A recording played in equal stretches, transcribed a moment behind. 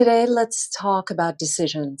Today, let's talk about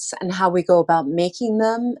decisions and how we go about making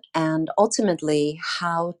them, and ultimately,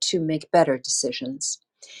 how to make better decisions.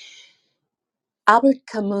 Albert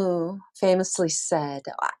Camus famously said,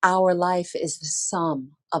 "Our life is the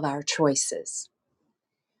sum of our choices."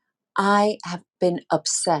 I have been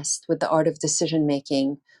obsessed with the art of decision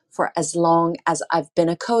making for as long as I've been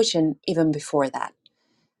a coach, and even before that.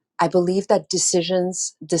 I believe that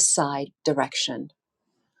decisions decide direction.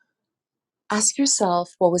 Ask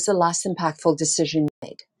yourself, what was the last impactful decision you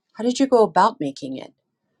made? How did you go about making it?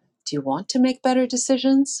 Do you want to make better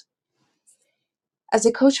decisions? As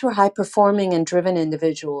a coach for high performing and driven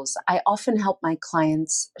individuals, I often help my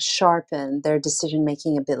clients sharpen their decision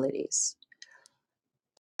making abilities.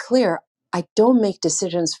 Clear, I don't make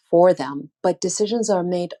decisions for them, but decisions are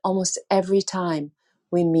made almost every time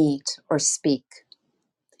we meet or speak.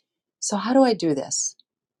 So, how do I do this?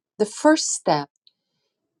 The first step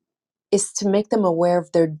is to make them aware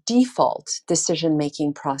of their default decision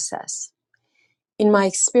making process. In my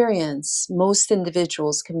experience, most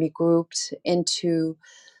individuals can be grouped into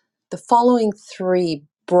the following three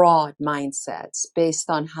broad mindsets based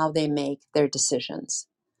on how they make their decisions.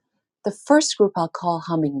 The first group I'll call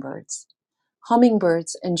hummingbirds.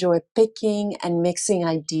 Hummingbirds enjoy picking and mixing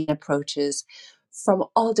idea approaches from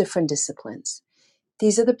all different disciplines.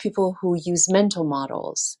 These are the people who use mental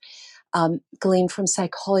models, gleaned from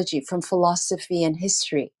psychology, from philosophy and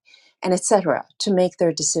history, and etc., to make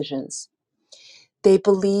their decisions. They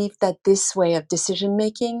believe that this way of decision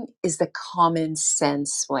making is the common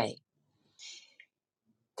sense way.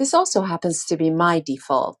 This also happens to be my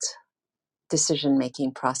default decision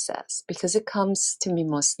making process because it comes to me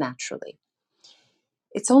most naturally.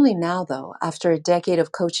 It's only now, though, after a decade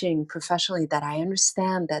of coaching professionally, that I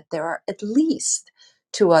understand that there are at least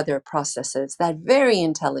two other processes that very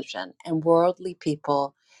intelligent and worldly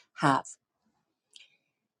people have.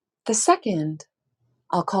 The second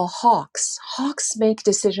I'll call hawks. Hawks make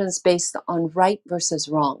decisions based on right versus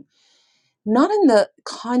wrong, not in the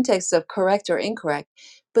context of correct or incorrect,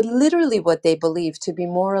 but literally what they believe to be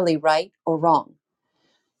morally right or wrong.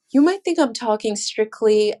 You might think I'm talking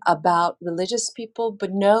strictly about religious people,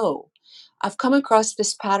 but no. I've come across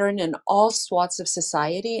this pattern in all swaths of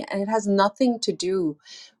society, and it has nothing to do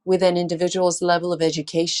with an individual's level of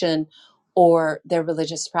education or their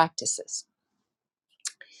religious practices.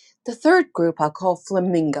 The third group I'll call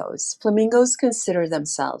flamingos. Flamingos consider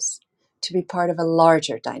themselves to be part of a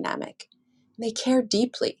larger dynamic. They care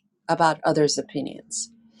deeply about others' opinions.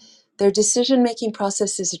 Their decision-making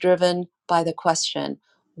process is driven by the question,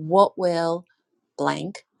 what will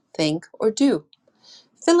blank think or do?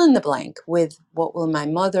 Fill in the blank with what will my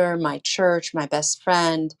mother, my church, my best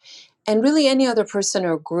friend, and really any other person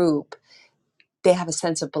or group they have a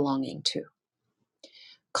sense of belonging to.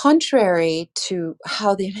 Contrary to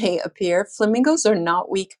how they may appear, flamingos are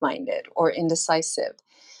not weak-minded or indecisive.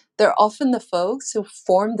 They're often the folks who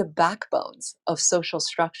form the backbones of social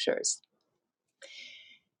structures.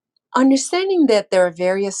 Understanding that there are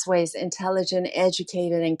various ways intelligent,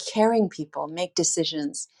 educated, and caring people make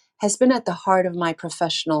decisions has been at the heart of my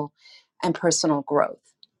professional and personal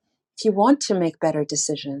growth. If you want to make better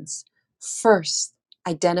decisions, first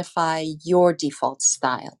identify your default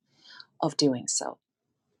style of doing so.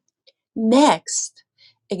 Next,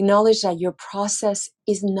 acknowledge that your process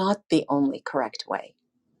is not the only correct way.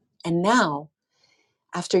 And now,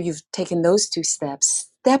 after you've taken those two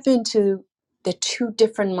steps, step into the two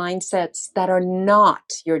different mindsets that are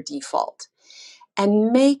not your default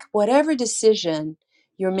and make whatever decision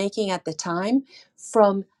you're making at the time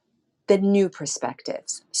from the new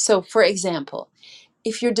perspectives. So, for example,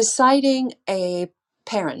 if you're deciding a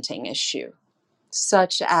parenting issue,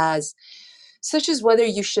 such as whether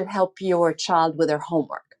you should help your child with their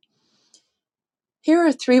homework, here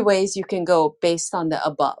are three ways you can go based on the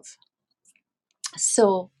above.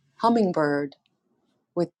 So, hummingbird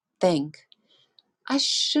would think, I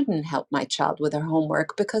shouldn't help my child with her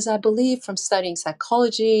homework because I believe from studying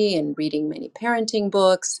psychology and reading many parenting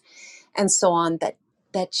books and so on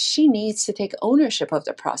that she needs to take ownership of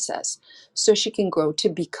the process so she can grow to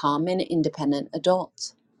become an independent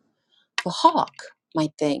adult. The hawk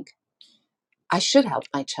might think, I should help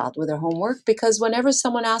my child with her homework because whenever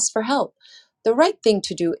someone asks for help, the right thing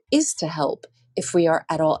to do is to help if we are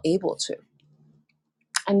at all able to.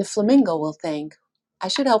 And the flamingo will think, I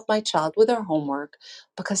should help my child with her homework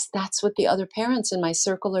because that's what the other parents in my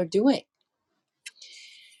circle are doing.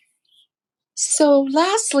 So,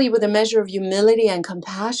 lastly, with a measure of humility and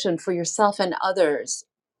compassion for yourself and others,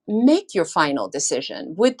 make your final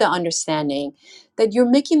decision with the understanding that you're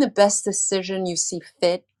making the best decision you see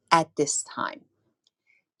fit at this time.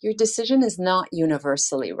 Your decision is not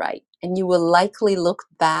universally right, and you will likely look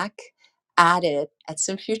back at it at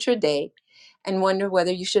some future date and wonder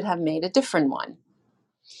whether you should have made a different one.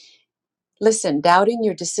 Listen, doubting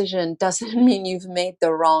your decision doesn't mean you've made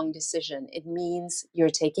the wrong decision. It means you're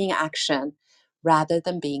taking action rather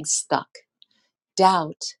than being stuck.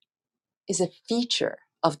 Doubt is a feature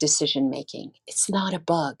of decision making, it's not a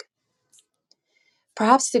bug.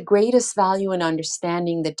 Perhaps the greatest value in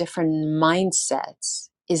understanding the different mindsets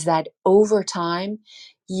is that over time,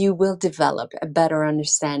 you will develop a better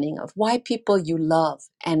understanding of why people you love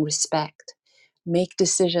and respect make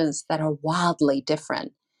decisions that are wildly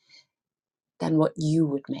different than what you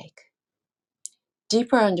would make.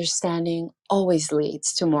 Deeper understanding always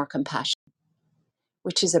leads to more compassion,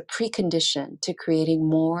 which is a precondition to creating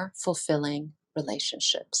more fulfilling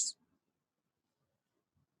relationships.